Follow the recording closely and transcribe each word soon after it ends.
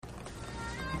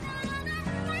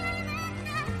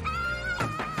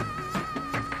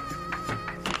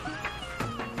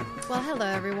Well, hello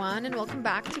everyone, and welcome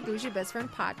back to Bougie Best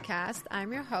Friend Podcast.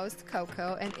 I'm your host,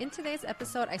 Coco, and in today's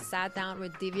episode, I sat down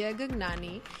with Divya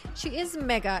Gugnani. She is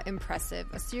mega impressive,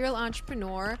 a serial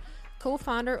entrepreneur,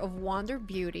 co-founder of Wonder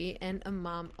Beauty, and a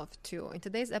mom of two. In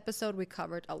today's episode, we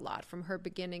covered a lot, from her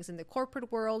beginnings in the corporate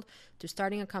world, to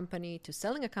starting a company, to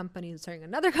selling a company, to starting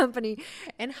another company,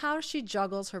 and how she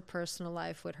juggles her personal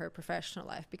life with her professional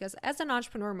life. Because as an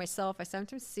entrepreneur myself, I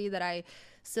sometimes see that I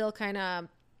still kind of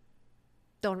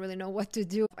don't really know what to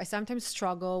do. I sometimes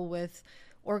struggle with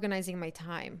organizing my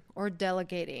time or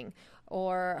delegating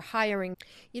or hiring.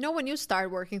 You know, when you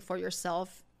start working for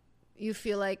yourself, you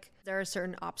feel like there are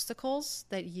certain obstacles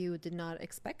that you did not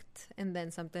expect. And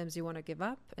then sometimes you want to give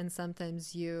up. And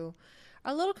sometimes you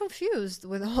are a little confused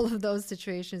with all of those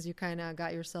situations you kind of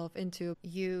got yourself into.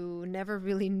 You never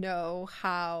really know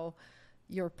how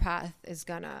your path is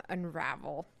gonna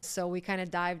unravel. So we kind of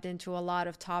dived into a lot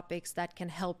of topics that can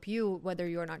help you, whether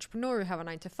you're an entrepreneur, you have a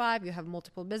 9-to-5, you have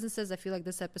multiple businesses. I feel like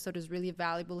this episode is really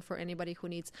valuable for anybody who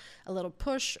needs a little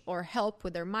push or help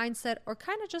with their mindset, or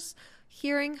kind of just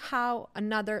hearing how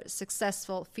another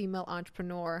successful female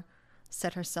entrepreneur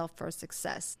set herself for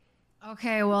success.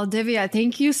 Okay, well, Divya,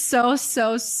 thank you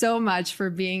so much for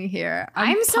being here.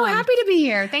 I'm so happy to be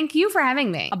here. Thank you for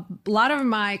having me. A lot of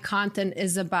my content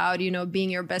is about, being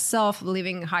your best self,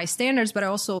 living high standards, but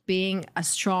also being a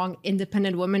strong,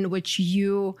 independent woman, which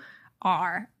you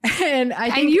are. And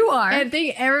you are. I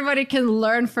think everybody can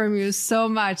learn from you so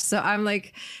much. So I'm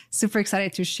like super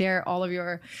excited to share all of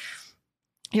your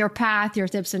path, your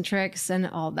tips and tricks and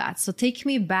all that. So take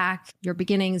me back, your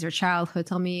beginnings, your childhood.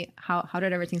 Tell me how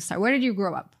did everything start? Where did you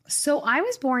grow up? So I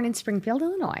was born in Springfield,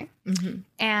 Illinois,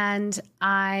 and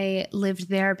I lived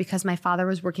there because my father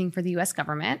was working for the U.S.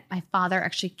 government. My father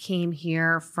actually came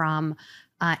here from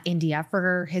India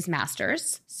for his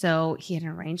master's. So he had an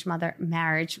arranged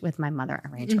marriage with my mother.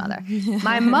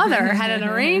 My mother had an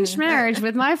arranged marriage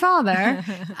with my father.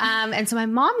 And so my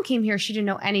mom came here. She didn't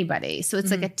know anybody. So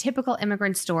it's like a typical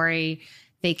immigrant story.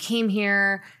 They came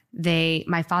here.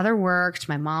 My father worked.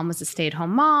 My mom was a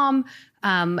stay-at-home mom.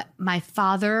 My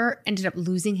father ended up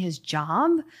losing his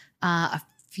job a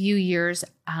few years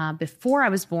before I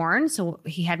was born. So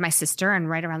he had my sister. And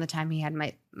right around the time he had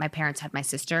my parents had my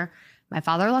sister, my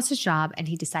father lost his job and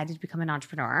he decided to become an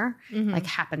entrepreneur, like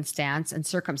happenstance and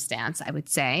circumstance, I would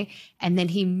say. And then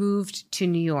he moved to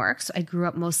New York. So I grew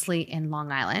up mostly in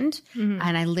Long Island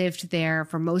and I lived there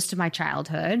for most of my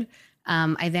childhood.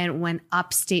 I then went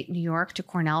upstate New York to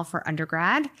Cornell for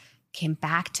undergrad, came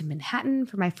back to Manhattan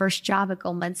for my first job at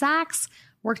Goldman Sachs,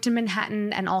 worked in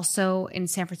Manhattan and also in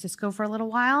San Francisco for a little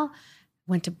while,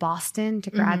 went to Boston to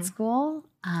grad school,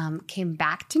 came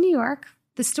back to New York.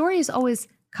 The story is always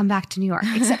come back to New York,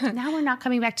 except now we're not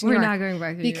coming back to New York. We're not going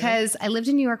back to New York. Because I lived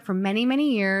in New York for many,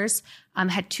 many years,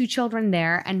 had 2 children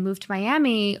there and moved to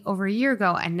Miami over a year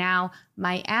ago. And now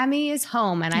Miami is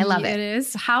home and I love it. It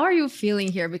is. How are you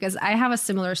feeling here? Because I have a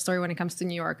similar story when it comes to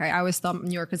New York. I always thought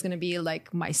New York was going to be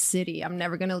like my city. I'm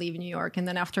never going to leave New York. And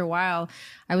then after a while,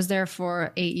 I was there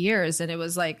for 8 years and it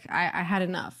was like, I had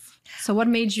enough. So what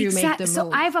made you make the move?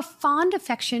 So I have a fond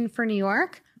affection for New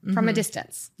York. From a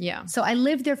distance. Yeah. So I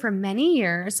lived there for many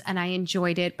years and I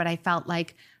enjoyed it, but I felt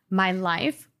like my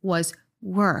life was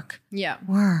work. Yeah.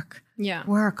 Work. Yeah.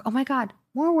 Work. Oh my God.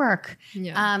 More work.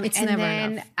 Yeah. It's and never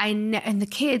then enough. And the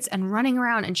kids and running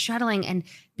around and shuttling and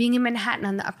being in Manhattan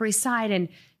on the Upper East Side and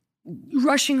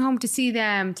rushing home to see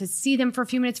them for a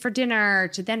few minutes for dinner,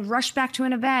 to then rush back to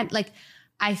an event. Like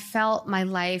I felt my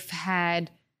life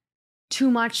had too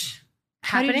much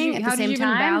happening at the same time. How did you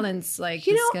even balance the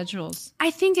schedules?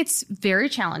 I think it's very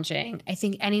challenging. I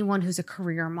think anyone who's a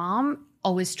career mom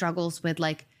always struggles with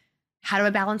how do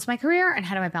I balance my career and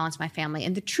how do I balance my family?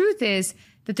 And the truth is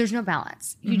that there's no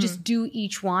balance. You just do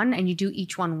each one and you do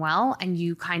each one well and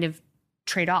you kind of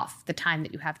trade off the time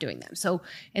that you have doing them. So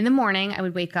in the morning, I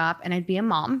would wake up and I'd be a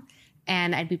mom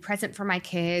and I'd be present for my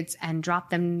kids and drop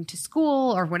them to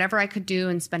school or whatever I could do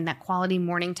and spend that quality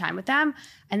morning time with them.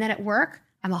 And then at work,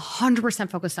 I'm 100%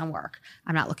 focused on work.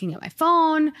 I'm not looking at my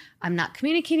phone. I'm not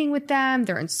communicating with them.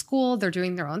 They're in school. They're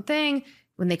doing their own thing.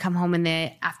 When they come home in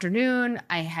the afternoon,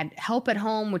 I had help at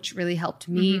home, which really helped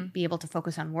me be able to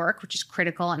focus on work, which is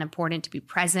critical and important to be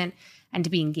present and to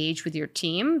be engaged with your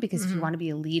team. Because if you want to be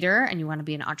a leader and you want to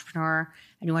be an entrepreneur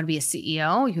and you want to be a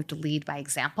CEO, you have to lead by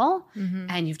example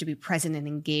and you have to be present and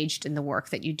engaged in the work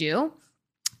that you do.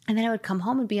 And then I would come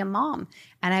home and be a mom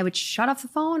and I would shut off the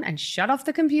phone and shut off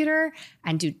the computer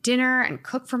and do dinner and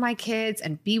cook for my kids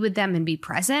and be with them and be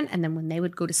present. And then when they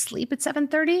would go to sleep at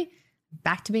 7:30,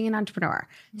 back to being an entrepreneur.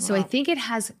 So I think it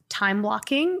has time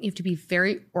blocking. You have to be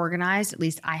very organized. At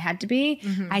least I had to be.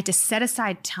 I had to set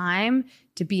aside time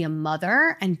to be a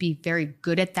mother and be very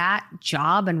good at that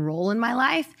job and role in my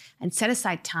life, and set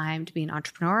aside time to be an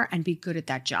entrepreneur and be good at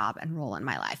that job and role in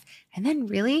my life. And then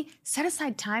really set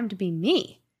aside time to be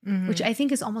me, which I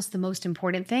think is almost the most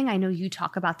important thing. I know you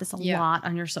talk about this a lot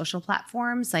on your social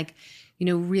platforms, like, you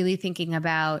know, really thinking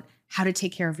about how to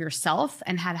take care of yourself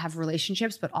and how to have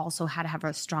relationships, but also how to have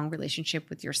a strong relationship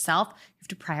with yourself. You have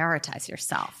to prioritize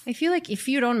yourself. I feel like if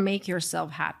you don't make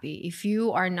yourself happy, if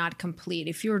you are not complete,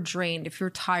 if you're drained, if you're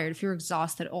tired, if you're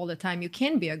exhausted all the time, you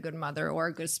can be a good mother or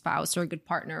a good spouse or a good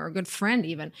partner or a good friend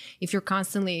even. If you're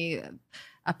constantly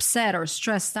upset or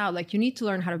stressed out, like you need to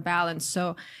learn how to balance.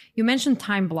 So you mentioned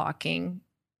time blocking.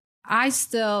 I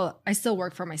still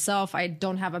work for myself. I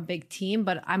don't have a big team,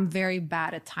 but I'm very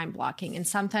bad at time blocking. And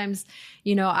sometimes,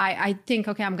 you know, I think,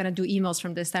 okay, I'm going to do emails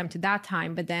from this time to that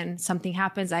time, but then something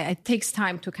happens. It takes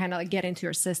time to kind of like get into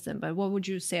your system. But what would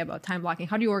you say about time blocking?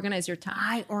 How do you organize your time?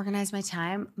 I organize my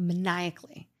time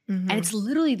maniacally. And it's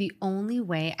literally the only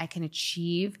way I can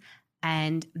achieve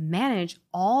and manage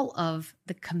all of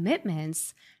the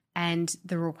commitments and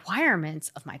the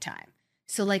requirements of my time.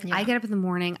 So like I get up in the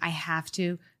morning, I have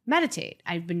to meditate.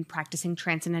 I've been practicing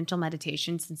transcendental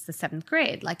meditation since the 7th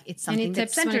grade. Like it's something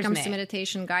that centers me. When it comes to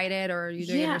meditation, guided, or are you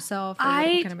doing it yourself? Or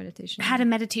I what kind of meditation? Had a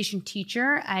meditation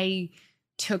teacher. I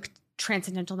took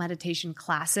transcendental meditation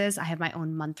classes. I have my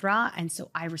own mantra. And so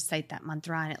I recite that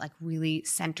mantra and it like really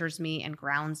centers me and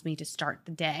grounds me to start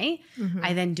the day.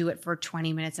 I then do it for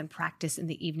 20 minutes and practice in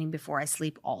the evening before I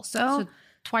sleep also. So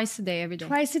twice a day, every day?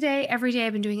 Twice a day, every day.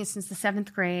 I've been doing it since the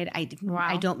 7th grade.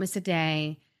 I don't miss a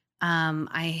day.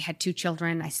 I had 2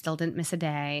 children. I still didn't miss a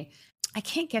day. I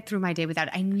can't get through my day without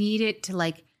it. I need it to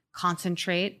like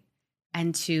concentrate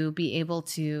and to be able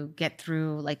to get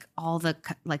through like all the,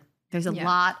 like there's a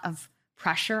lot of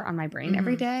pressure on my brain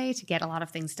every day to get a lot of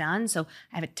things done. So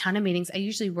I have a ton of meetings. I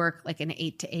usually work like an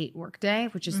 8 to 8 work day,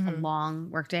 which is a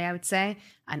long work day, I would say,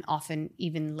 and often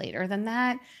even later than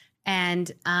that.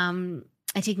 And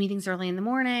I take meetings early in the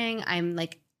morning. I'm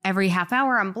like, every half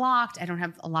hour I'm blocked. I don't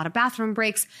have a lot of bathroom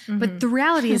breaks. But the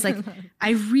reality is like,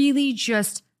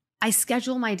 I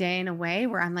schedule my day in a way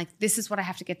where I'm like, this is what I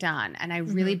have to get done. And I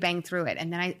really bang through it.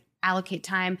 And then I allocate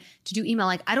time to do email.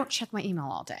 Like I don't check my email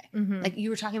all day. Like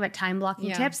you were talking about time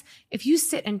blocking tips. If you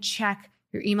sit and check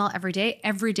your email every day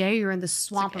you're in the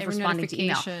swamp of responding to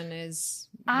email. Is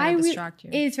going to distract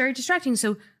you. It's very distracting.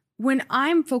 So when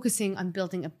I'm focusing on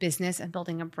building a business and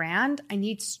building a brand, I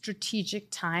need strategic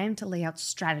time to lay out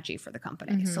strategy for the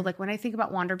company. So like when I think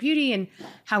about Wander Beauty and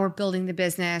how we're building the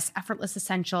business, effortless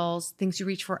essentials, things you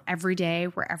reach for every day,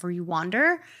 wherever you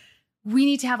wander, we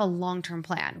need to have a long-term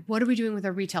plan. What are we doing with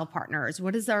our retail partners?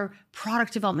 What does our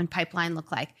product development pipeline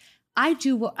look like? I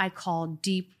do what I call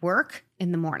deep work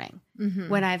in the morning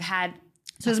when I've had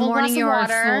so is morning your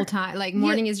full time? Like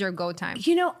morning is your go time?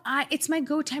 You know, it's my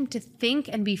go time to think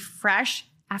and be fresh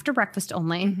after breakfast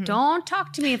only. Don't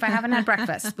talk to me if I haven't had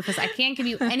breakfast because I can't give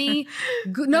you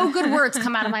no good words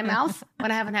come out of my mouth when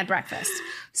I haven't had breakfast.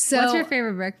 So what's your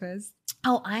favorite breakfast?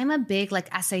 Oh, I'm a big like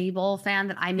acai bowl fan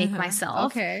that I make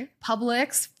myself. Okay.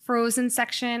 Publix frozen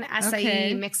section,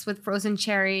 acai mixed with frozen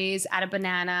cherries, add a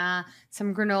banana,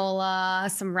 some granola,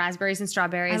 some raspberries and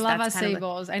strawberries. I love acai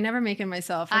bowls. I never make it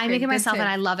myself. I make it myself and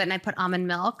I love it. And I put almond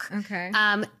milk. Okay.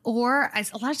 A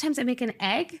lot of times I make an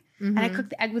egg and I cook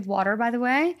the egg with water, by the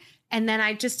way. And then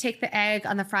I just take the egg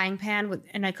on the frying pan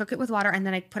and I cook it with water and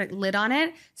then I put a lid on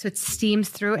it so it steams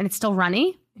through and it's still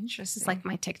runny. Interesting. It's like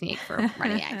my technique for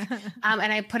runny egg.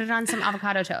 And I put it on some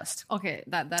avocado toast. Okay,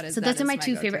 that is. So those are my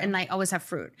 2 favorite, and I always have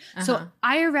fruit. So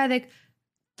Ayurvedic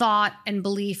thought and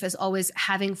belief is always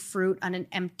having fruit on an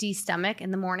empty stomach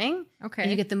in the morning. Okay.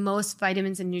 And you get the most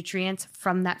vitamins and nutrients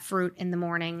from that fruit in the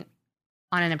morning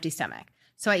on an empty stomach.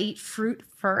 So I eat fruit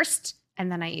first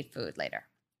and then I eat food later.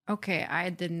 Okay,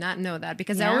 I did not know that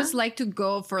because I always like to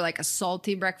go for like a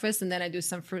salty breakfast and then I do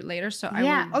some fruit later. So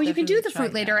you can do the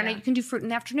fruit later and you can do fruit in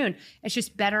the afternoon. It's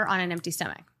just better on an empty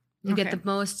stomach. You get the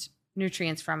most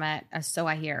nutrients from it, so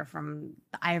I hear from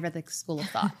the Ayurvedic school of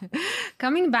thought.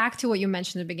 Coming back to what you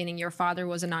mentioned in the beginning, your father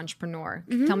was an entrepreneur.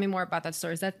 Tell me more about that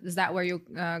story. Is that where you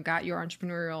got your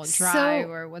entrepreneurial drive,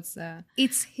 or what's the?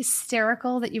 It's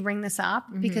hysterical that you bring this up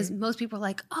because most people are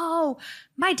like, "Oh,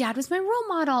 my dad was my role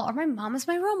model, or my mom was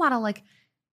my role model." Like,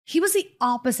 he was the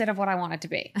opposite of what I wanted to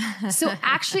be. So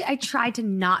actually, I tried to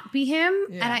not be him,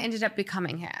 and I ended up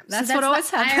becoming him. That's what always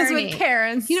happens with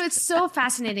parents. You know, it's so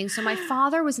fascinating. So my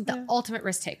father was the ultimate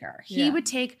risk taker. He would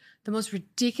take the most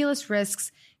ridiculous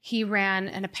risks. He ran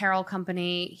an apparel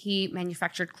company. He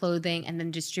manufactured clothing and then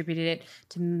distributed it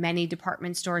to many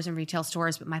department stores and retail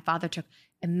stores. But my father took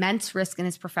immense risk in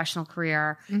his professional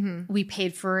career. We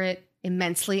paid for it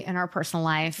immensely in our personal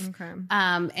life. Okay.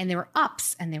 And there were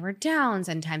ups and there were downs,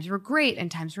 and times were great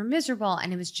and times were miserable.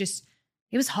 And it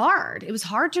was hard. It was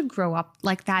hard to grow up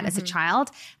like that as a child.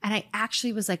 And I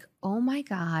actually was like, oh my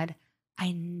God,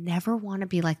 I never want to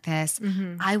be like this.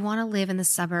 I want to live in the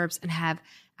suburbs and have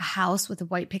a house with a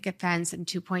white picket fence and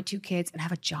 2.2 kids and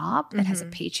have a job that has a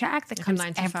paycheck that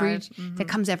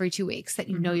comes every 2 weeks that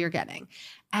you know you're getting.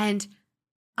 And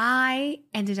I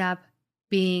ended up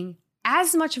being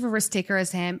as much of a risk taker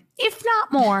as him, if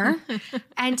not more,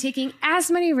 and taking as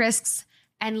many risks,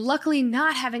 and luckily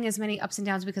not having as many ups and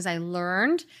downs, because I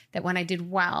learned that when I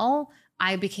did well,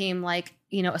 I became like,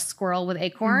 a squirrel with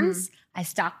acorns. I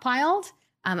stockpiled.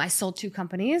 I sold 2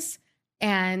 companies.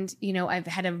 And, I've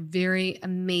had a very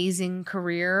amazing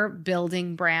career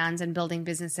building brands and building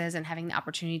businesses and having the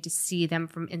opportunity to see them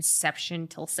from inception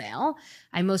till sale.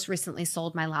 I most recently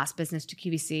sold my last business to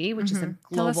QVC, which is a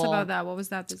global... Tell us about that. What was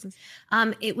that business?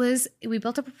 We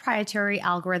built a proprietary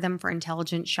algorithm for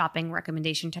intelligent shopping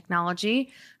recommendation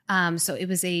technology. So it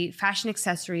was a fashion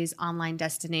accessories online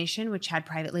destination, which had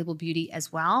private label beauty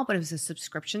as well, but it was a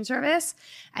subscription service.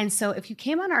 And so if you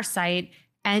came on our site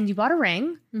and you bought a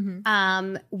ring,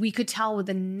 we could tell with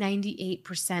a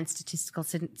 98% statistical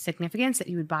significance that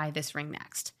you would buy this ring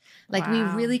next. Like we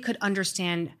really could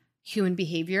understand human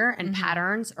behavior and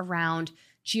patterns around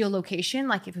geolocation.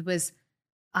 Like if it was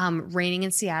raining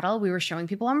in Seattle, we were showing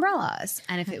people umbrellas.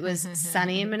 And if it was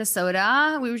sunny in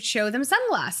Minnesota, we would show them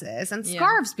sunglasses and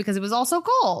scarves because it was also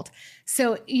cold.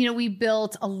 So, we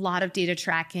built a lot of data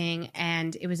tracking,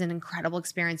 and it was an incredible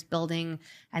experience building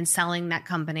and selling that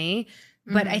company.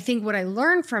 But I think what I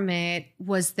learned from it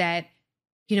was that,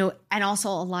 and also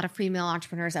a lot of female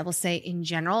entrepreneurs, I will say in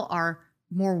general, are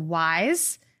more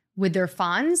wise with their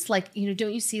funds. Like,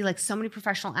 don't you see like so many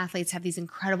professional athletes have these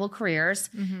incredible careers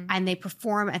and they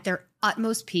perform at their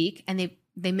utmost peak and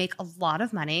they make a lot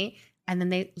of money and then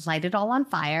they light it all on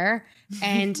fire.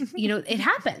 And, it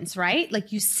happens, right?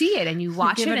 Like you see it and you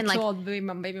watch it and like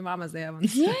baby mamas, they have.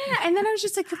 Yeah. And then I was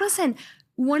just like, listen,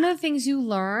 one of the things you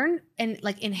learn, and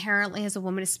like inherently as a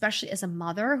woman, especially as a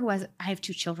mother I have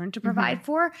 2 children to provide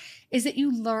for, is that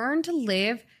you learn to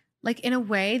live like in a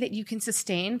way that you can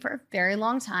sustain for a very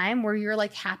long time, where you're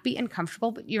like happy and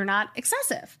comfortable, but you're not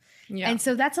excessive. Yeah. And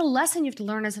so that's a lesson you have to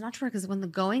learn as an entrepreneur, because when the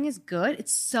going is good,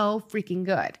 it's so freaking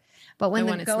good. But when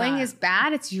the going is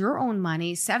bad, it's your own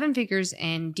money, 7 figures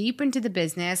in, deep into the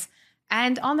business,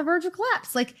 and on the verge of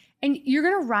collapse. Like, and you're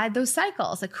going to ride those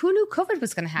cycles. Like, who knew COVID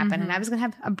was going to happen? And I was going to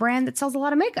have a brand that sells a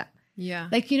lot of makeup. Yeah.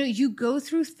 Like, you go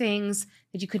through things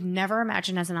that you could never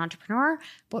imagine as an entrepreneur.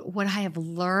 But what I have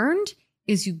learned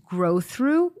is you grow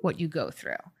through what you go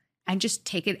through, and just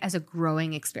take it as a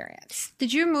growing experience.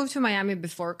 Did you move to Miami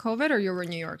before COVID, or you were in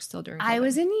New York still during COVID? I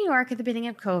was in New York at the beginning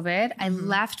of COVID. I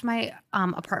left my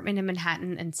apartment in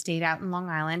Manhattan and stayed out in Long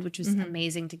Island, which was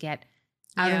amazing to get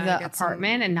out of the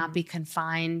apartment and not be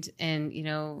confined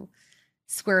in,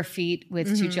 square feet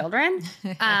with 2 children.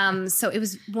 So it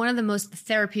was one of the most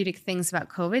therapeutic things about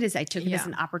COVID is I took it as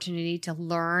an opportunity to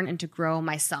learn and to grow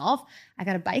myself. I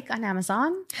got a bike on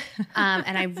Amazon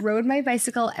and I rode my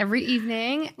bicycle every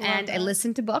evening and I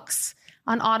listened to books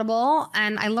on Audible,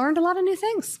 and I learned a lot of new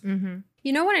things. When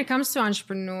it comes to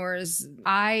entrepreneurs,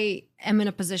 I am in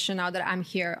a position now that I'm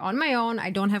here on my own.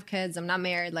 I don't have kids. I'm not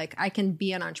married. Like, I can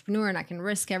be an entrepreneur and I can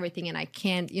risk everything, and I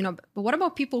can't, but what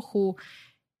about people who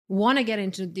want to get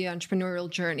into the entrepreneurial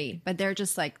journey, but they're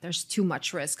just like, there's too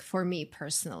much risk for me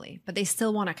personally, but they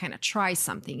still want to kind of try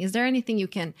something? Is there any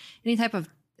type of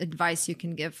advice you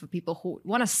can give for people who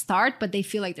want to start, but they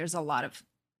feel like there's a lot of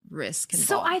risk involved?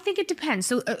 So I think it depends.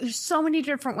 So there's so many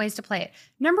different ways to play it.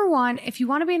 Number one, if you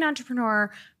want to be an entrepreneur,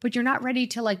 but you're not ready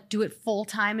to like do it full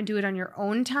time and do it on your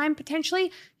own time,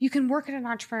 potentially, you can work at an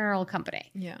entrepreneurial company.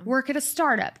 Yeah. Work at a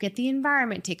startup, get the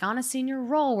environment, take on a senior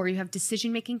role where you have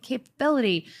decision-making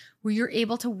capability, where you're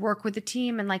able to work with the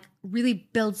team and like really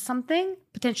build something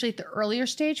potentially at the earlier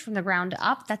stage from the ground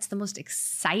up. That's the most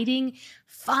exciting,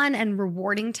 fun, and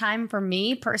rewarding time for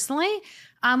me personally.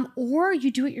 Or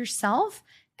you do it yourself.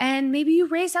 And maybe you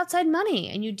raise outside money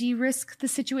and you de-risk the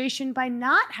situation by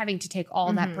not having to take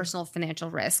all that personal financial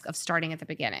risk of starting at the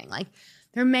beginning. Like,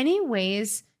 there are many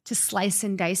ways to slice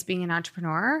and dice being an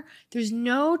entrepreneur. There's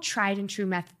no tried and true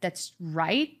method that's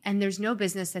right. And there's no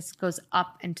business that goes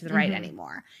up and to the right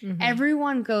anymore.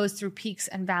 Everyone goes through peaks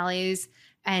and valleys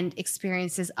and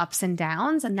experiences ups and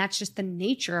downs. And that's just the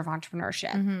nature of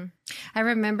entrepreneurship. I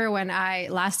remember when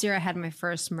last year I had my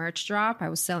first merch drop. I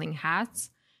was selling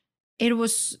hats. it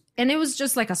was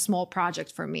just like a small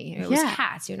project for me. It was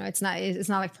hats, it's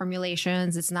not like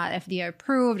formulations, it's not FDA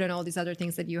approved and all these other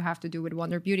things that you have to do with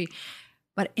Wonder Beauty.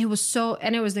 But it was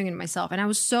and I was doing it myself. And I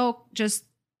was so just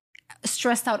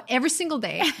stressed out every single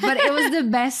day, but it was the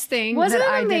best thing that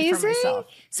I did for myself.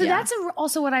 So that's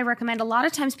also what I recommend. A lot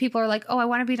of times people are like, oh, I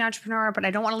want to be an entrepreneur, but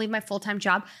I don't want to leave my full-time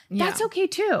job. That's okay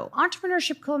too.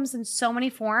 Entrepreneurship comes in so many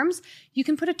forms. You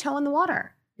can put a toe in the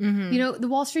water. The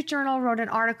Wall Street Journal wrote an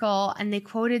article and they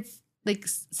quoted like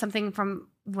something from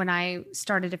when I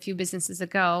started a few businesses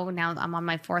ago. Now I'm on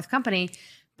my 4th company.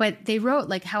 But they wrote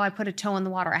like how I put a toe in the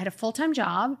water. I had a full-time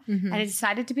job and I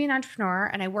decided to be an entrepreneur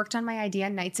and I worked on my idea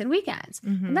nights and weekends.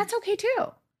 And that's okay too.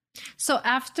 So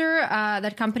after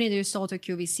that company that you sold to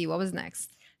QVC, what was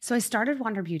next? So I started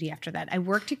Wonder Beauty after that. I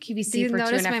worked at QVC Do you for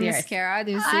 2.5 years. notice my mascara?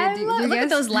 Do you see it? Look at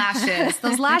those lashes.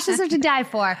 Those lashes are to die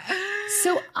for.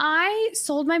 So I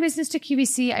sold my business to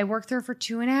QVC. I worked there for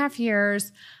 2.5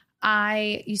 years.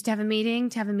 I used to have a meeting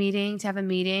about a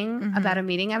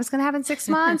meeting I was going to have in 6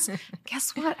 months.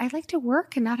 Guess what? I like to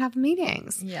work and not have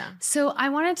meetings. Yeah. So I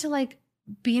wanted to like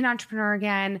be an entrepreneur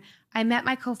again. I met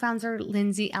my co-founder,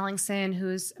 Lindsay Ellingson,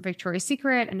 who's a Victoria's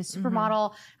Secret and a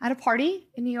supermodel at a party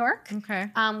in New York.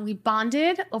 Okay. We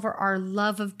bonded over our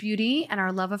love of beauty and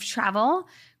our love of travel.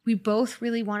 We both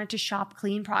really wanted to shop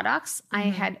clean products. I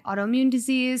had autoimmune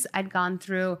disease. I'd gone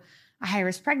through a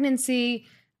high-risk pregnancy.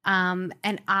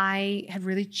 And I had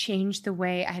really changed the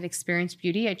way I had experienced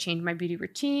beauty. I changed my beauty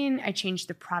routine. I changed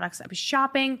the products I was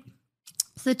shopping.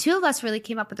 So the two of us really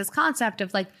came up with this concept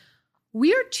of like,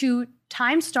 we are two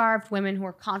time-starved women who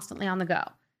are constantly on the go.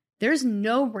 There's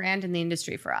no brand in the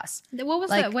industry for us. What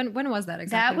was that? When was that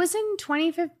exactly? That was in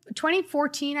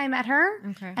 2014. I met her.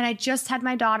 Okay. And I just had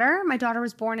my daughter. My daughter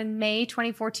was born in May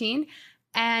 2014.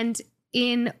 And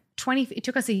it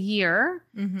took us a year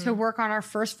to work on our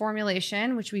first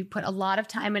formulation, which we put a lot of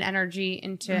time and energy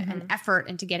into and effort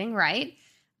into getting right.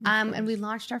 And we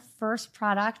launched our first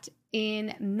product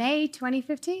in May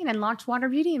 2015 and launched Wonder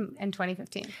Beauty in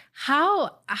 2015.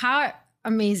 How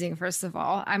amazing, first of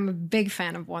all. I'm a big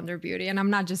fan of Wonder Beauty. And I'm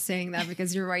not just saying that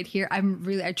because you're right here.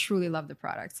 I truly love the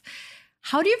products.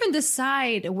 How do you even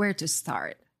decide where to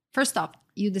start? First off,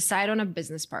 you decide on a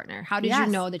business partner. How did you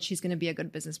know that she's going to be a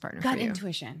good business partner for you? Gut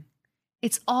intuition.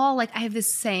 It's all like, I have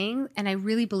this saying and I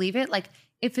really believe it. Like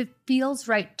if it feels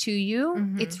right to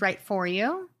you, it's right for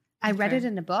you. I read it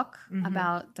in a book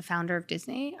about the founder of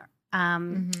Disney,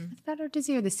 the founder of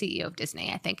Disney or the CEO of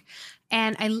Disney, I think.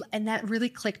 And that really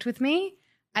clicked with me.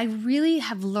 I really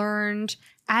have learned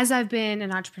as I've been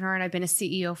an entrepreneur and I've been a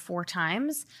CEO 4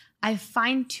 times, I've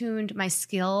fine-tuned my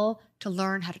skill to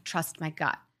learn how to trust my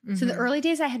gut. So the early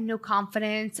days I had no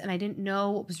confidence and I didn't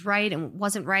know what was right and what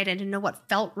wasn't right. I didn't know what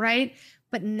felt right.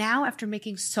 But now after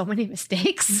making so many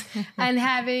mistakes and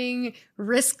having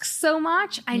risked so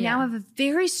much, I now have a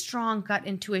very strong gut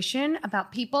intuition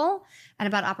about people and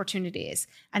about opportunities.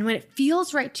 And when it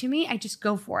feels right to me, I just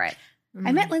go for it.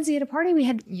 I met Lindsay at a party. We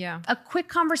had a quick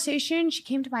conversation. She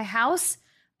came to my house.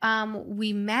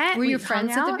 We met. Were you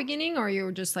friends at the beginning or you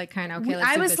were just like kind of, okay, let's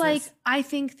do I was business? like, I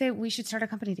think that we should start a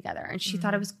company together. And she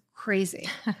thought it was crazy.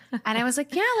 And I was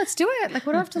like, yeah, let's do it. Like,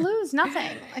 what do I have to lose?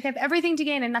 Nothing. Like I have everything to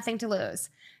gain and nothing to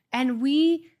lose. And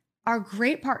we are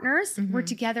great partners. We're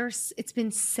together. It's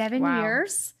been 7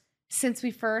 years since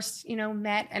we first,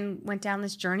 met and went down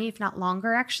this journey, if not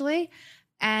longer, actually.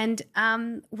 And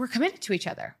we're committed to each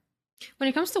other. When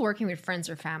it comes to working with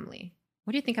friends or family,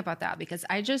 what do you think about that? Because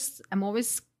I'm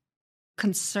always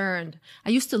concerned. I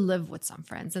used to live with some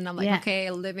friends and I'm like,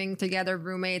 okay, living together,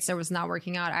 roommates, that was not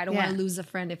working out. I don't want to lose a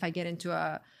friend if I get into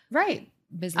a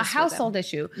business, a household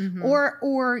issue or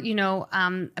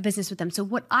a business with them. So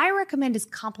what I recommend is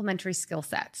complementary skill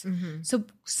sets. So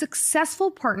successful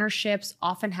partnerships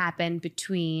often happen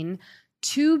between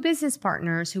 2 business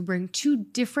partners who bring 2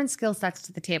 different skill sets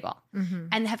to the table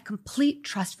and have complete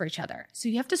trust for each other. So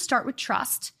you have to start with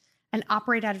trust and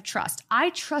operate out of trust.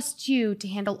 I trust you to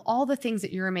handle all the things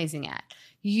that you're amazing at.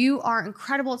 You are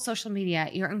incredible at social media.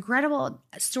 You're an incredible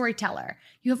storyteller.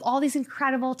 You have all these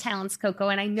incredible talents, Coco,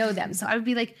 and I know them. So I would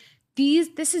be like,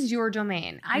 this is your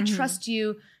domain. I trust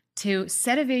you to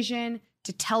set a vision,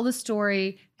 to tell the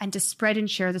story, and to spread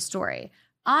and share the story.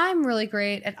 I'm really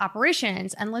great at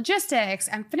operations and logistics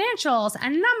and financials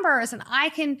and numbers. And I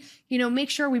can,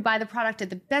 make sure we buy the product at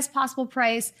the best possible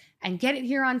price and get it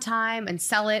here on time and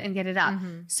sell it and get it up.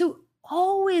 So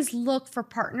always look for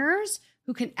partners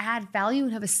who can add value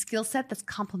and have a skill set that's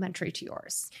complementary to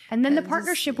yours. And then the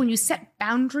partnership, when you set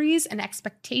boundaries and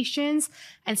expectations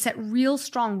and set real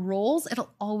strong roles,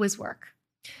 it'll always work.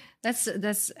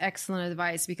 That's excellent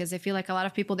advice, because I feel like a lot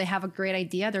of people, they have a great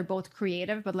idea. They're both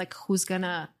creative, but like who's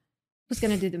gonna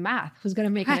do the math? Who's gonna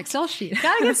make an Excel sheet?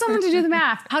 Gotta get someone to do the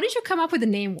math. How did you come up with the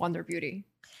name Wonder Beauty?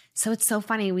 So it's so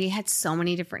funny. We had so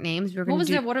many different names.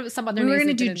 What are some other names? We were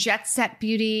going to do Jet Set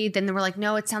Beauty. Then they were like,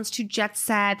 no, it sounds too jet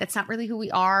set. That's not really who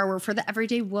we are. We're for the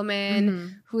everyday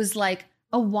woman who's like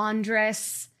a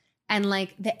wanderess. And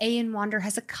like the A in wander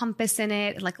has a compass in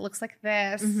it. It like looks like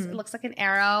this. It looks like an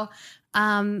arrow.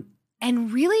 And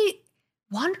really,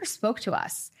 wander spoke to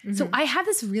us. So I have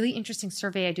this really interesting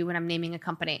survey I do when I'm naming a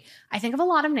company. I think of a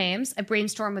lot of names. I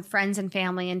brainstorm with friends and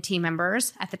family and team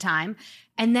members at the time.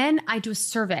 And then I do a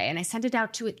survey and I send it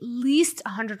out to at least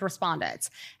 100 respondents.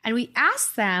 And we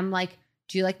ask them like,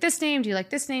 do you like this name? Do you like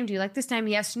this name? Do you like this name?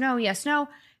 Yes, no, yes, no.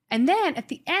 And then at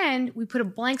the end, we put a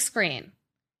blank screen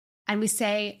and we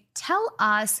say, tell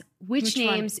us which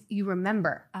names you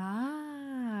remember.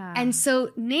 And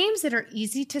so names that are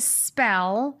easy to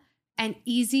spell and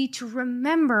easy to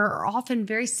remember are often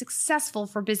very successful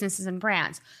for businesses and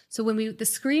brands. So when the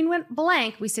screen went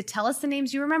blank, we said, tell us the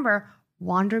names you remember.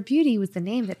 Wander Beauty was the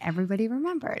name that everybody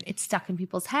remembered. It stuck in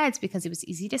people's heads because it was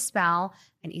easy to spell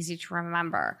and easy to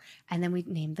remember. And then we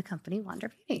named the company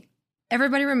Wander Beauty.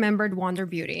 Everybody remembered Wander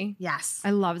Beauty. Yes.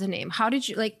 I love the name. How did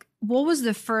you, like, what was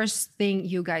the first thing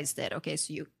you guys did? Okay,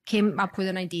 so you came up with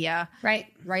an idea. Right.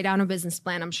 Write down a business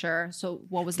plan, I'm sure. So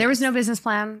what was There was no business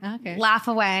plan. Okay. Laugh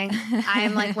away. I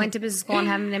am like, went to business school and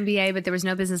had an MBA, but there was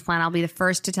no business plan. I'll be the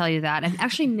first to tell you that. I've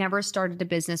actually never started a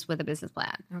business with a business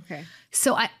plan. Okay.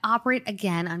 So I operate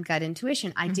again on gut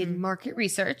intuition. I did market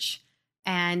research.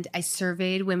 And I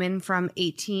surveyed women from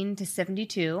 18 to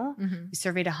 72. We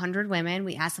surveyed 100 women.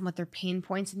 We asked them what their pain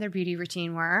points in their beauty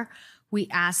routine were. We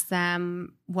asked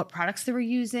them what products they were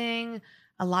using.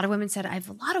 A lot of women said, I have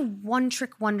a lot of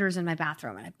one-trick wonders in my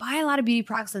bathroom. And I buy a lot of beauty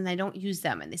products and I don't use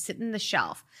them. And they sit in the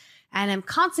shelf. And I'm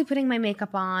constantly putting my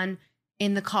makeup on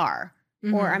in the car.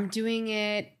 Or I'm doing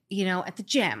it, you know, at the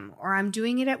gym. Or I'm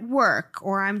doing it at work.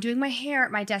 Or I'm doing my hair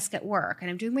at my desk at work.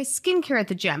 And I'm doing my skincare at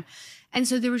the gym. And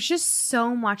so there was just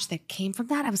so much that came from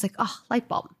that. I was like, oh, light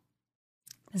bulb.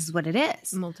 This is what it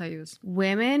is. Multi-use.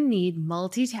 Women need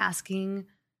multitasking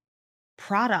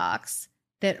products,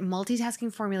 that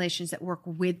multitasking formulations that work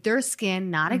with their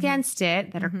skin, not against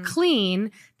it, that are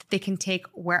clean, that they can take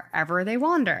wherever they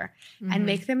wander and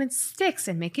make them in sticks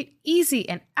and make it easy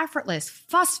and effortless,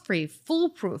 fuss-free,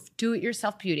 foolproof,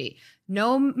 do-it-yourself beauty.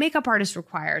 No makeup artist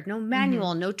required, no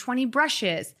manual, no 20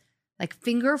 brushes, like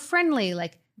finger-friendly,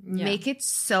 like make it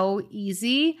so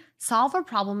easy, solve a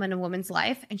problem in a woman's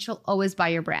life, and she'll always buy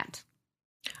your brand.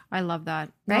 I love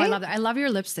that. Right? No, I love that. I love your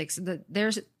lipsticks.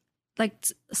 There's like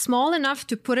small enough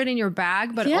to put it in your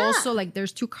bag, but also like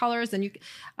there's two colors and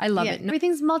I love it.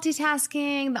 Everything's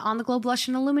multitasking. The On the Glow Blush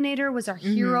and Illuminator was our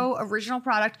hero original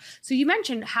product. So you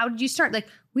mentioned, how did you start? Like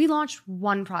we launched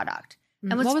one product.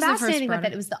 And what's fascinating about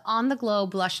that, it was the On the Glow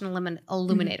Blush and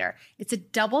Illuminator. It's a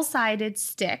double-sided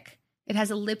stick. It has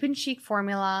a lip and cheek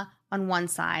formula on one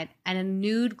side and a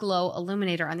nude glow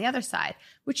illuminator on the other side,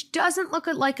 which doesn't look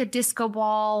like a disco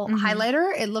ball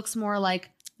highlighter. It looks more like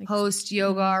post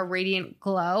yoga radiant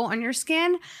glow on your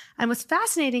skin. And what's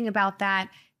fascinating about that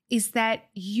is that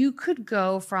you could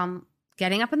go from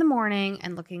getting up in the morning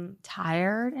and looking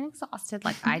tired and exhausted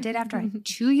like I did after I had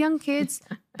 2 young kids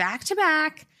back to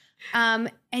back.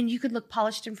 And you could look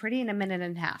polished and pretty in a minute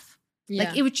and a half.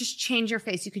 Like it would just change your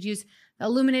face. You could use the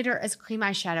illuminator as cream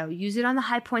eyeshadow, use it on the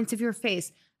high points of your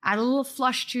face, add a little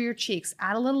flush to your cheeks,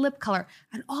 add a little lip color.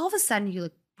 And all of a sudden you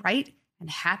look bright and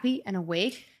happy and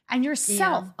awake. And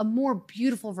yourself, a more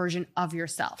beautiful version of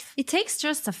yourself. It takes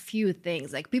just a few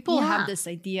things. Like people have this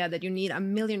idea that you need a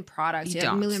million products, you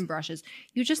have a million brushes.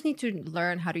 You just need to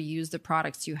learn how to use the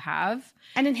products you have.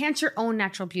 And enhance your own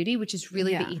natural beauty, which is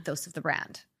really the ethos of the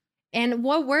brand. And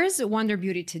where's Wonder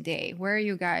Beauty today? Where are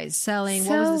you guys selling?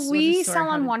 So we sell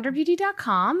on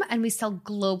wonderbeauty.com and we sell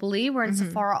globally. We're in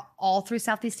Sephora all through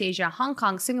Southeast Asia, Hong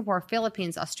Kong, Singapore,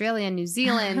 Philippines, Australia, New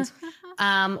Zealand.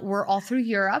 We're all through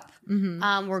Europe.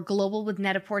 We're global with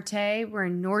Net-a-Porter. We're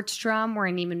in Nordstrom. We're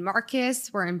in Neiman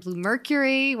Marcus. We're in Blue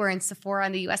Mercury. We're in Sephora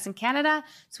in the US and Canada.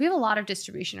 So we have a lot of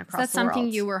distribution across the world. Is that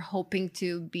something you were hoping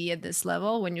to be at this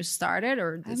level when you started?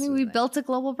 Or we built a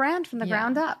global brand from the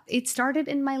ground up. It started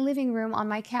in my living room on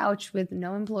my couch with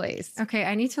no employees. Okay,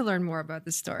 I need to learn more about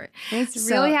this story. It's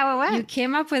really how it went. You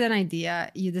came up with an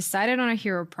idea. You decided on a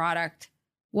hero product.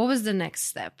 What was the next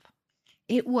step?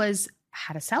 It was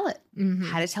how to sell it,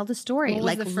 how to tell the story.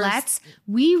 Like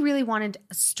we really wanted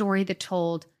a story that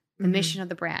told the mission of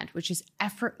the brand, which is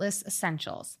effortless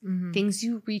essentials, things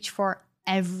you reach for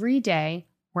every day,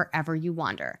 wherever you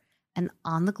wander. And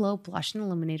On the Glow Blush and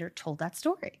Illuminator told that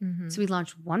story. So we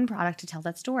launched one product to tell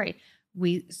that story.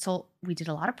 We did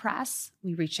a lot of press.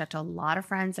 We reached out to a lot of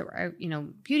friends that were,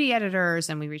 beauty editors,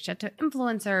 and we reached out to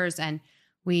influencers, and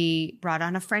we brought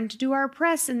on a friend to do our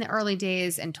press in the early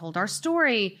days and told our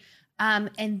story.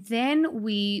 And then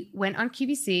we went on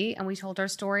QVC and we told our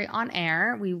story on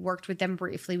air. We worked with them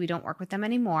briefly. We don't work with them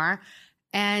anymore.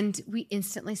 And we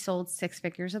instantly sold 6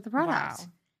 figures of the product. Wow.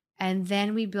 And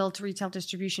then we built retail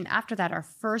distribution after that. Our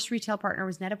first retail partner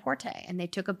was Net-a-Porter, and they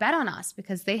took a bet on us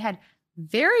because they had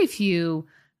very few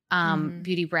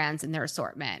beauty brands in their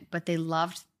assortment, but they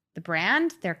loved the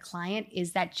brand. Their client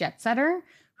is that jet setter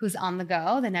who's on the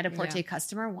go. The Net-a-Porter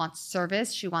customer wants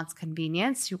service. She wants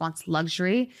convenience. She wants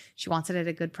luxury. She wants it at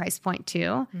a good price point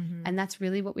too. And that's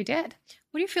really what we did.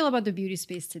 What do you feel about the beauty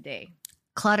space today?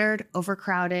 Cluttered,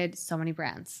 overcrowded, so many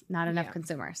brands, not enough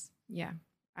consumers. Yeah.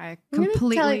 I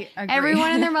completely agree.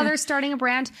 Everyone and their mother starting a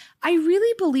brand. I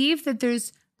really believe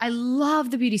that I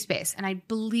love the beauty space, and I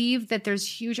believe that there's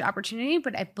huge opportunity,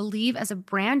 but I believe as a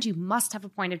brand, you must have a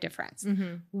point of difference.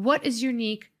 What is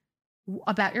unique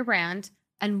about your brand,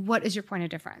 and what is your point of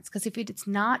difference? Because if it's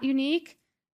not unique,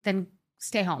 then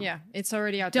stay home. Yeah, it's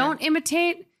already out there. Don't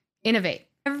imitate, innovate.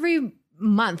 Every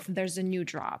month there's a new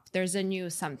drop, there's a new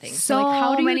something. So like,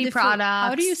 how do many products?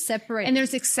 How do you separate? And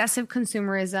there's excessive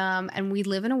consumerism, and we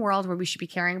live in a world where we should be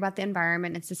caring about the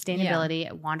environment and sustainability.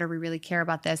 At Wander, we really care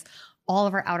about this. All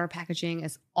of our outer packaging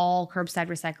is all curbside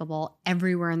recyclable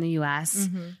everywhere in the US.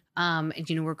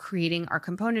 And, we're creating our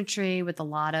componentry with a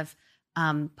lot of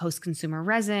post-consumer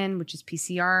resin, which is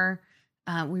PCR.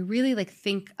 We really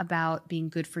think about being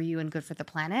good for you and good for the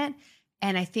planet.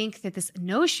 And I think that this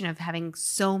notion of having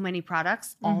so many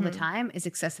products all the time is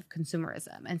excessive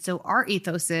consumerism. And so our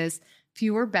ethos is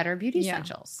fewer, better beauty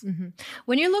essentials.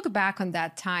 When you look back on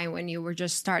that time when you were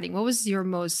just starting, what's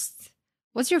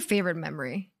your favorite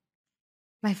memory?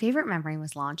 My favorite memory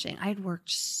was launching. I had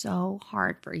worked so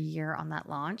hard for a year on that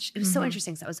launch. It was so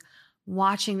interesting. So I was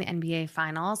watching the NBA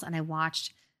finals, and I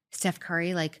watched Steph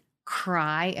Curry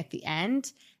cry at the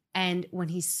end. And when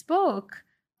he spoke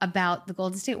about the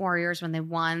Golden State Warriors, when they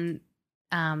won,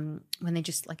 when they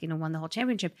just won the whole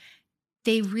championship,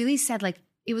 they really said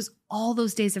it was all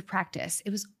those days of practice.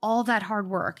 It was all that hard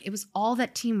work. It was all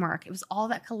that teamwork. It was all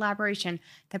that collaboration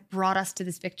that brought us to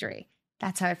this victory.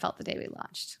 That's how I felt the day we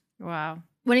launched. Wow.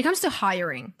 When it comes to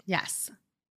hiring, yes.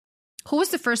 Who was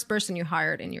the first person you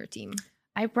hired in your team?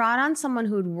 I brought on someone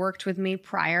who had worked with me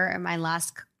prior at my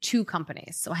last 2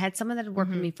 companies. So I had someone that had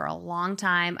worked with me for a long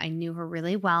time. I knew her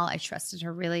really well. I trusted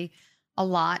her really a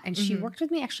lot. And she worked with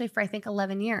me actually for, I think,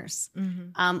 11 years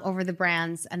over the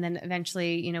brands. And then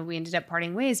eventually, we ended up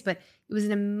parting ways. But it was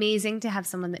amazing to have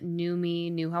someone that knew me,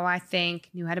 knew how I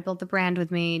think, knew how to build the brand with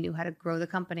me, knew how to grow the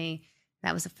company.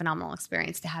 That was a phenomenal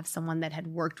experience to have someone that had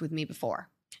worked with me before.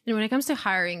 And when it comes to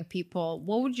hiring people,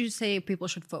 what would you say people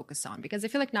should focus on? Because I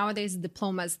feel like nowadays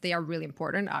diplomas, they are really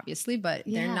important, obviously, but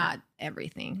they're not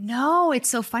everything. No, it's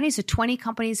so funny. So 20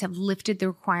 companies have lifted the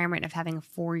requirement of having a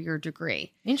 4-year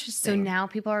degree. Interesting. So now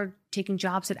people are taking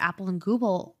jobs at Apple and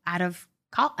Google out of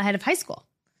high school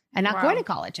and not going to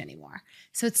college anymore.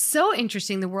 So it's so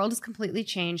interesting. The world has completely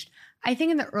changed. I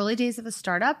think in the early days of a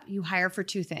startup, you hire for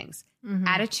 2 things,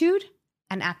 attitude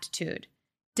and aptitude.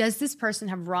 Does this person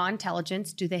have raw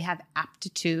intelligence? Do they have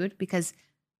aptitude? Because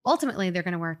ultimately, they're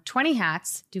going to wear 20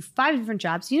 hats, do 5 different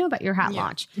jobs. You know about your hat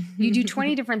launch. You do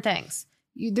 20 different things.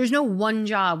 There's no one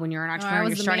job when you're an entrepreneur.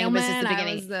 You're starting a business at the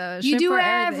beginning. You do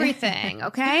everything,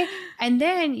 okay? And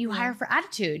then you hire for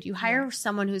attitude. You hire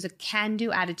someone who's a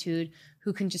can-do attitude,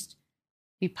 who can just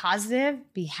be positive,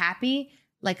 be happy.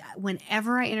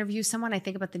 Whenever I interview someone, I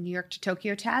think about the New York to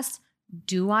Tokyo test.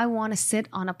 Do I want to sit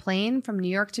on a plane from New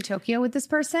York to Tokyo with this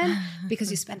person? Because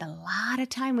you spend a lot of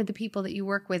time with the people that you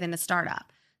work with in a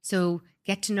startup. So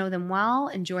get to know them well,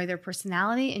 enjoy their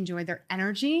personality, enjoy their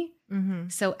energy.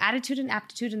 So attitude and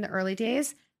aptitude in the early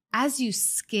days. As you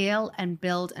scale and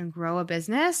build and grow a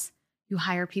business, you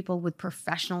hire people with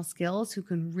professional skills who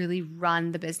can really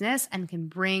run the business and can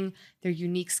bring their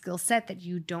unique skill set that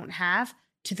you don't have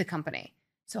to the company.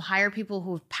 So hire people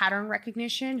who have pattern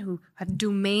recognition, who have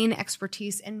domain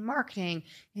expertise in marketing,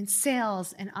 in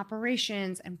sales, and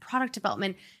operations, and product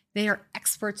development. They are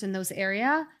experts in those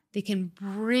areas. They can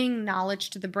bring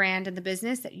knowledge to the brand and the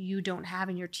business that you don't have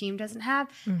and your team doesn't have,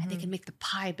 and they can make the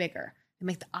pie bigger and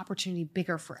make the opportunity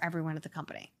bigger for everyone at the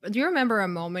company. Do you remember a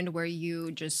moment where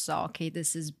you just saw, okay,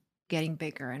 this is getting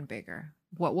bigger and bigger?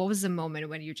 What was the moment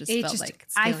when you just felt like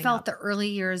I scaling felt up? the early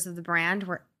years of the brand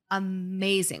were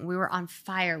amazing. We were on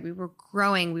fire. We were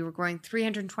growing. We were growing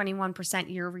 321%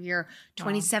 year over year,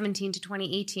 2017 to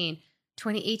 2018.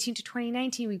 2018 to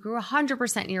 2019, we grew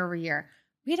 100% year over year.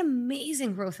 We had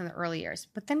amazing growth in the early years,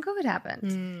 but then COVID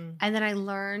happened. And then I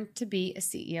learned to be a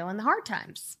CEO in the hard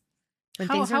times. When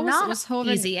things are not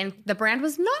easy and the brand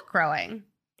was not growing.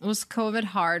 Was COVID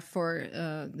hard for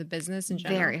the business in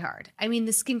general? Very hard. I mean,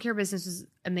 the skincare business is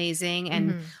amazing,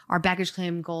 and our baggage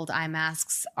claim gold eye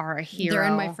masks are a hero. They're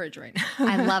in my fridge right now.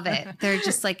 I love it. They're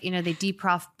just like, they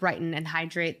depuff, brighten, and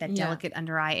hydrate that delicate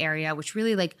under eye area, which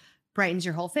really like brightens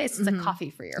your whole face. It's like coffee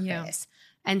for your face.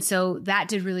 And so that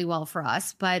did really well for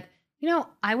us. But,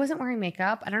 I wasn't wearing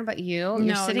makeup. I don't know about you.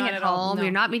 You're sitting at home. No.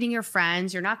 You're not meeting your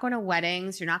friends. You're not going to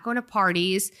weddings. You're not going to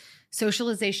parties.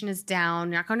 Socialization is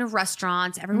down. You're not going to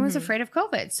restaurants. Everyone was afraid of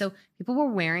COVID. So people were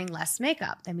wearing less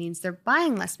makeup. That means they're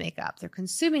buying less makeup. They're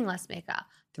consuming less makeup.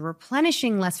 They're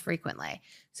replenishing less frequently.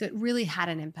 So it really had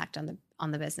an impact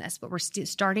on the business. But we're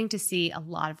starting to see a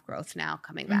lot of growth now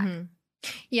coming back.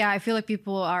 Yeah, I feel like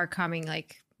people are coming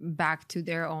like back to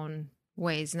their own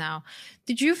ways now.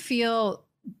 Did you feel,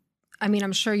 I mean,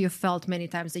 I'm sure you felt many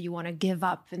times that you want to give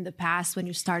up in the past when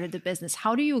you started the business.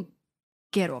 How do you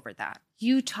get over that?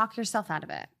 You talk yourself out of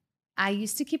it. I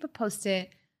used to keep a Post-it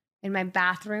in my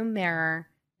bathroom mirror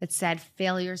that said,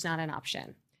 failure is not an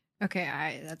option.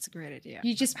 Okay, that's a great idea.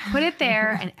 You just put it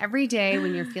there, and every day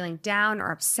when you're feeling down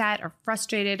or upset or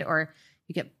frustrated, or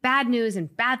you get bad news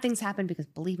and bad things happen, because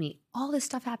believe me, all this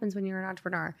stuff happens when you're an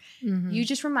entrepreneur. You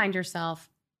just remind yourself,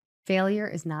 failure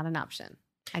is not an option.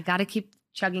 I got to keep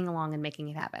chugging along and making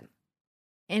it happen.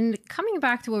 And coming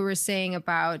back to what we were saying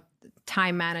about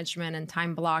time management and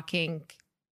time blocking,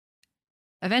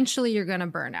 eventually you're going to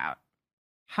burn out.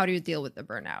 How do you deal with the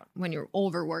burnout when you're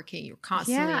overworking? You're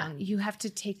constantly on. You have to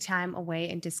take time away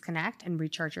and disconnect and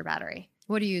recharge your battery.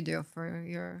 What do you do for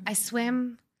your? I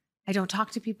swim. I don't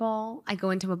talk to people. I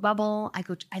go into a bubble.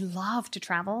 I love to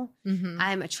travel.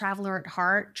 I'm a traveler at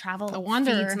heart. A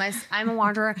wanderer. I'm a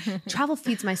wanderer. Travel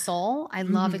feeds my soul. I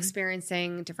love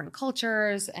experiencing different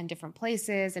cultures and different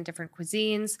places and different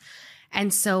cuisines.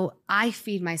 And so I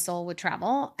feed my soul with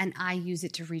travel, and I use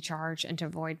it to recharge and to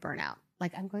avoid burnout.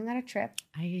 Like, I'm going on a trip.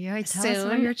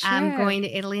 Soon I'm going to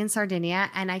Italy and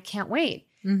Sardinia, and I can't wait.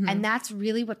 And that's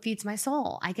really what feeds my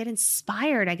soul. I get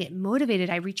inspired. I get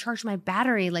motivated. I recharge my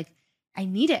battery. Like, I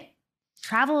need it.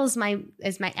 Travel is my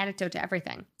antidote to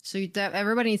everything. So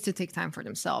everybody needs to take time for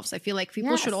themselves. I feel like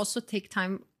people should also take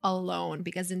time alone,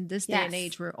 because in this day and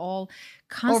age, we're all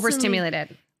constantly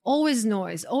overstimulated. Always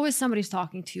noise. Always somebody's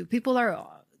talking to you. People are...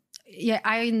 Yeah,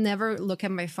 I never look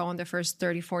at my phone the first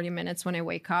 30, 40 minutes when I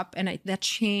wake up. And that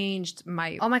changed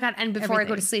my... Oh my God. And before I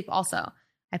go to sleep also,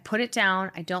 I put it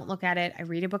down. I don't look at it. I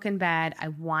read a book in bed. I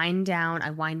wind down.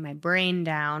 I wind my brain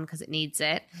down because it needs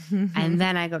it. And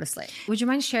then I go to sleep. Would you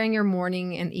mind sharing your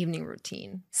morning and evening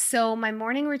routine? So my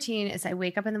morning routine is I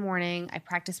wake up in the morning. I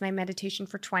practice my meditation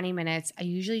for 20 minutes. I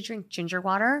usually drink ginger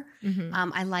water.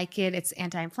 I like it. It's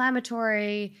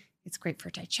anti-inflammatory. It's great for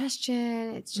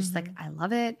digestion. It's just like, I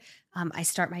love it. I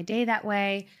start my day that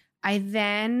way. I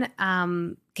then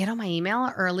get on my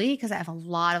email early because I have a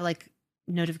lot of like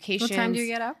notifications. What time do you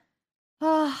get up?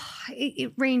 Oh,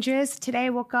 it ranges. Today I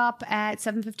woke up at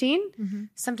 7:15.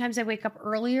 Sometimes I wake up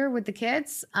earlier with the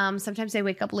kids. Sometimes I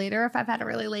wake up later if I've had a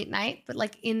really late night. But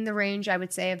like in the range, I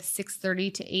would say of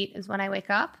 6:30 to 8 is when I wake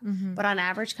up. But on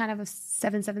average, kind of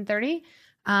 7:30.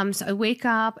 So I wake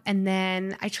up and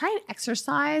then I try and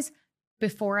exercise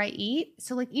before I eat.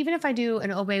 So like even if I do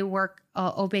an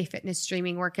Obey fitness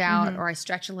streaming workout, or I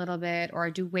stretch a little bit, or I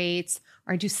do weights,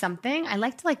 or I do something, I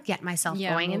like to like get myself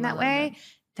going in that way.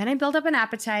 Then I build up an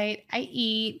appetite. I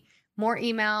eat more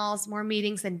emails, more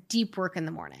meetings, and deep work in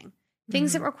the morning.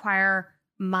 Things that require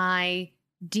my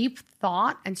deep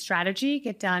thought and strategy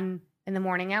get done in the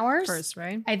morning hours. First,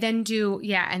 right? I then do,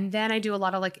 and then I do a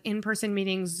lot of like in-person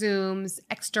meetings, Zooms,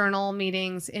 external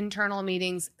meetings, internal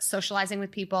meetings, socializing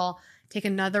with people, take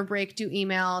another break, do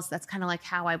emails. That's kind of like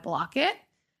how I block it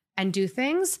and do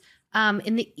things.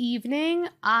 In the evening,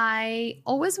 I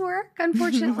always work.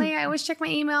 Unfortunately, I always check my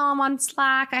email. I'm on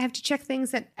Slack. I have to check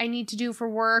things that I need to do for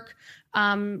work.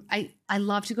 I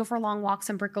love to go for long walks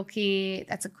on Brickell Key.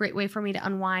 That's a great way for me to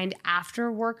unwind after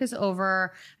work is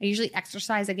over. I usually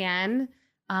exercise again,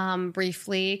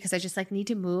 briefly, because I just like need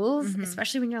to move,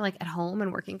 especially when you're like at home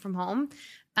and working from home.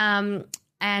 And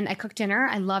I cook dinner.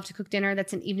 I love to cook dinner.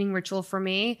 That's an evening ritual for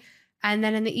me. And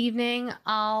then in the evening,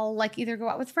 I'll like either go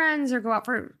out with friends or go out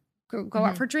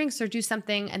for drinks or do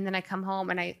something. And then I come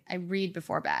home and I read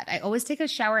before bed. I always take a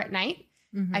shower at night.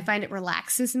 I find it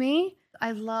relaxes me.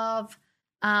 I love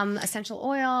Essential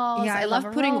oils. Yeah, I love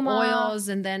putting aroma. oils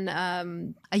and then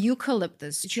a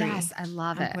eucalyptus tree. Yes, I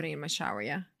love I'm it. putting it in my shower.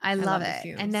 Yeah, I love the it.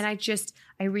 fumes. And then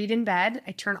I read in bed.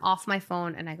 I turn off my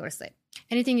phone and I go to sleep.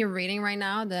 Anything you're reading right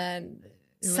now that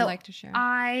you would like to share?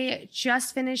 I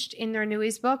just finished Indra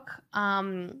Nooyi's book,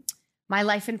 My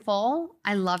Life in Full.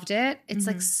 I loved it. It's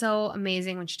like so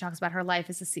amazing when she talks about her life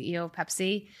as the CEO of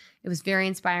Pepsi. It was very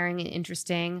inspiring and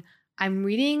interesting. I'm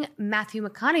reading Matthew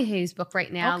McConaughey's book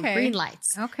right now, Green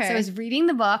Lights. Okay. So I was reading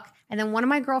the book, and then one of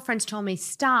my girlfriends told me,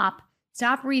 stop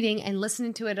reading and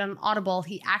listening to it on Audible.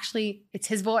 It's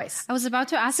his voice. I was about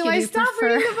to ask So you. I stopped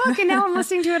reading the book, and now I'm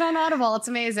listening to it on Audible. It's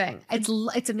amazing.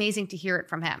 It's amazing to hear it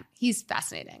from him. He's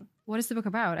fascinating. What is the book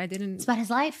about? It's about his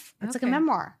life. It's like a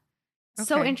memoir.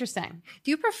 So interesting.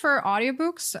 Do you prefer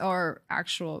audiobooks or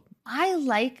actual? I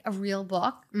like a real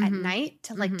book at night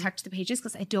to like touch the pages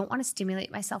because I don't want to stimulate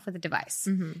myself with a device.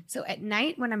 So at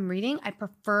night when I'm reading, I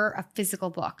prefer a physical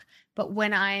book. But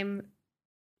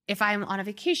if I'm on a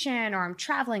vacation or I'm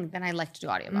traveling, then I like to do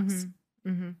audiobooks.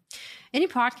 Any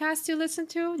podcasts you listen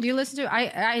to? Do you listen to?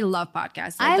 I love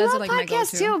podcasts. I Those love are like my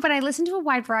podcasts go-to. too, but I listen to a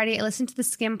wide variety. I listen to the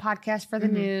Skim podcast for the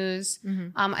news.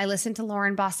 I listen to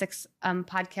Lauren Bossack's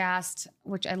podcast,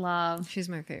 which I love. She's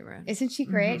my favorite. Isn't she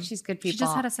great? She's good people. She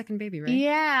just had a second baby, right?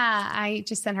 Yeah. I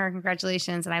just sent her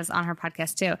congratulations and I was on her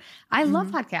podcast too. I love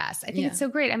podcasts. I think it's so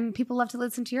great. I mean, people love to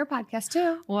listen to your podcast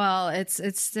too. Well, it's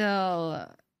still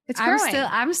growing.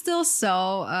 I'm still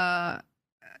so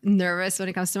nervous when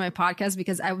it comes to my podcast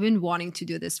because I've been wanting to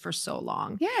do this for so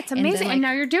long. Yeah, it's amazing. And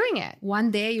now you're doing it. One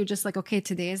day you're just like, okay,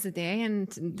 today is the day and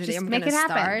today I'm going to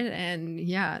start. And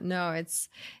yeah, no, it's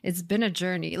been a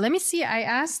journey. Let me see. I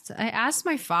asked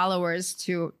my followers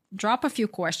to drop a few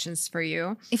questions for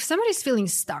you. If somebody's feeling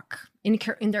stuck in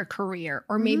their career,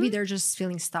 or maybe they're just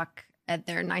feeling stuck at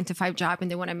their 9-to-5 job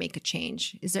and they want to make a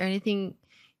change, is there anything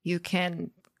you can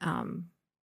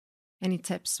any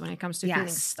tips when it comes to feeling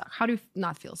stuck? How do you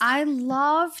not feel stuck? I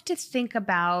love to think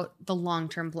about the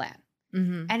long-term plan.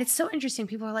 And it's so interesting.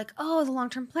 People are like, oh, the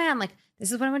long-term plan. Like,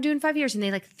 this is what I'm going to do in 5 years. And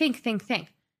they like think.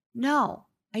 No,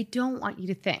 I don't want you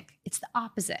to think. It's the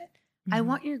opposite. I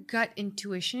want your gut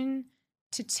intuition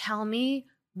to tell me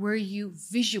where you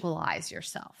visualize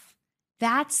yourself.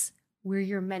 That's where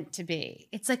you're meant to be.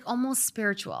 It's like almost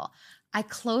spiritual. I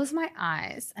close my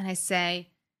eyes and I say,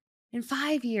 in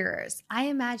 5 years, I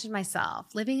imagine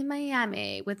myself living in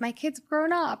Miami with my kids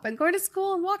grown up and going to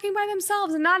school and walking by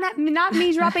themselves and not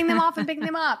me dropping them off and picking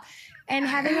them up and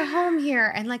having a home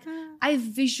here. And like, I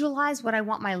visualize what I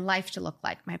want my life to look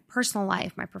like, my personal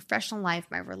life, my professional life,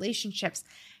 my relationships.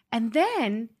 And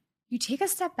then you take a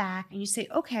step back and you say,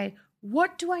 okay,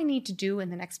 what do I need to do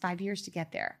in the next 5 years to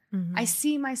get there? I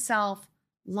see myself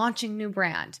launching new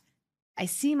brand. I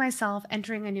see myself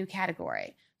entering a new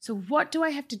category. So what do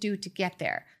I have to do to get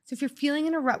there? So if you're feeling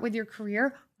in a rut with your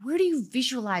career, where do you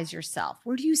visualize yourself?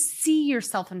 Where do you see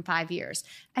yourself in 5 years?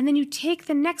 And then you take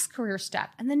the next career step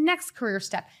and the next career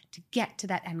step to get to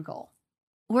that end goal.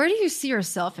 Where do you see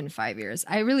yourself in 5 years?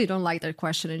 I really don't like that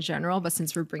question in general, but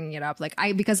since we're bringing it up,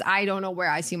 because I don't know where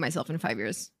I see myself in 5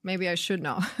 years. Maybe I should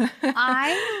know.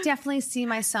 I definitely see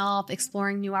myself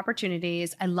exploring new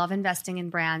opportunities. I love investing in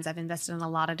brands. I've invested in a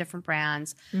lot of different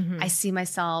brands. I see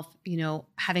myself,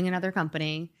 having another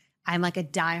company. I'm like a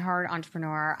diehard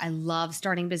entrepreneur. I love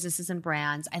starting businesses and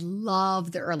brands. I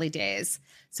love the early days.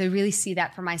 So I really see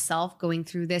that for myself going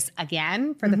through this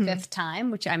again for the fifth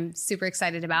time, which I'm super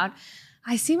excited about.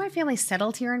 I see my family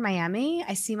settled here in Miami.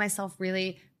 I see myself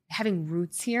really having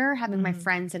roots here, having my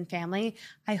friends and family.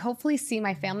 I hopefully see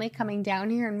my family coming down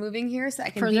here and moving here so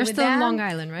I can be with them. They're still in Long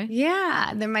Island, right?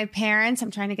 Yeah. They're my parents. I'm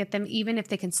trying to get them, even if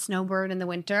they can snowbird in the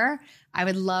winter, I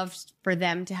would love for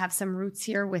them to have some roots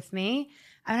here with me.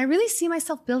 And I really see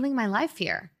myself building my life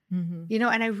here.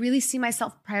 And I really see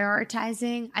myself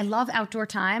prioritizing. I love outdoor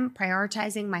time,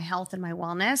 prioritizing my health and my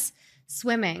wellness.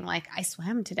 Swimming, like I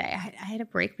swam today. I had a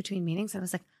break between meetings. I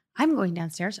was like, I'm going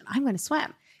downstairs and I'm going to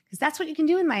swim because that's what you can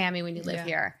do in Miami when you live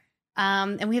here.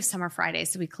 And we have summer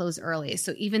Fridays, so we close early.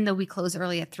 So even though we close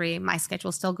early at 3, my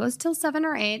schedule still goes till 7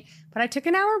 or 8. But I took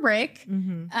an hour break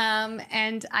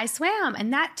and I swam.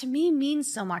 And that to me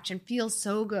means so much and feels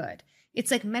so good. It's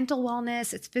like mental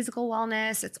wellness. It's physical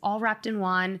wellness. It's all wrapped in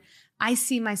one. I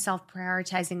see myself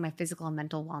prioritizing my physical and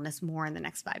mental wellness more in the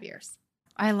next 5 years.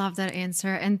 I love that answer.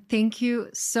 And thank you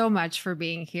so much for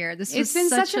being here. It's been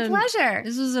such a pleasure.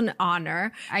 This was an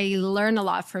honor. I learned a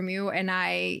lot from you and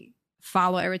I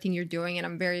follow everything you're doing. And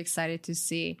I'm very excited to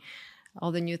see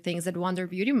all the new things that Wonder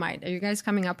Beauty might. Are you guys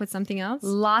coming up with something else?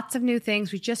 Lots of new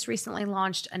things. We just recently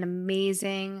launched an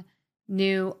amazing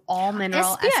new all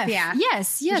mineral SPF.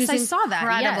 Yes, I saw that.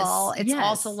 Incredible. Yes. It's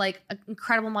also like an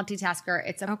incredible multitasker.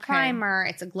 It's a primer.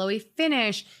 It's a glowy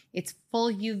finish. It's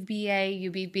full UVA,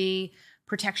 UVB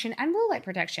protection and blue light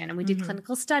protection. And we did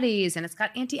clinical studies, and it's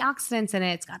got antioxidants in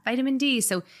it. It's got vitamin D.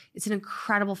 So it's an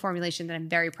incredible formulation that I'm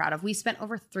very proud of. We spent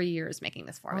over 3 years making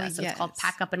this formula. So it's called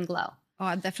Pack Up and Glow. Oh,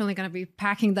 I'm definitely going to be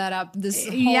packing that up this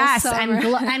whole summer.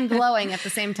 and glowing at the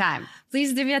same time.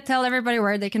 Please, Divya, tell everybody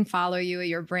where they can follow you,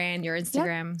 your brand, your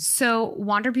Instagram. Yep. So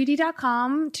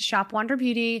wanderbeauty.com to shop Wander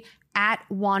Beauty, at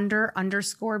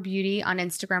wander_beauty on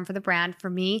Instagram for the brand. For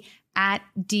me, at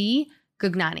D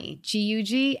Gugnani,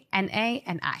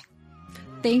 Gugnani.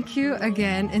 Thank you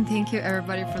again. And thank you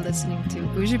everybody for listening to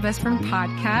Bougie Best Friend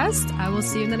Podcast. I will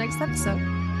see you in the next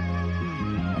episode.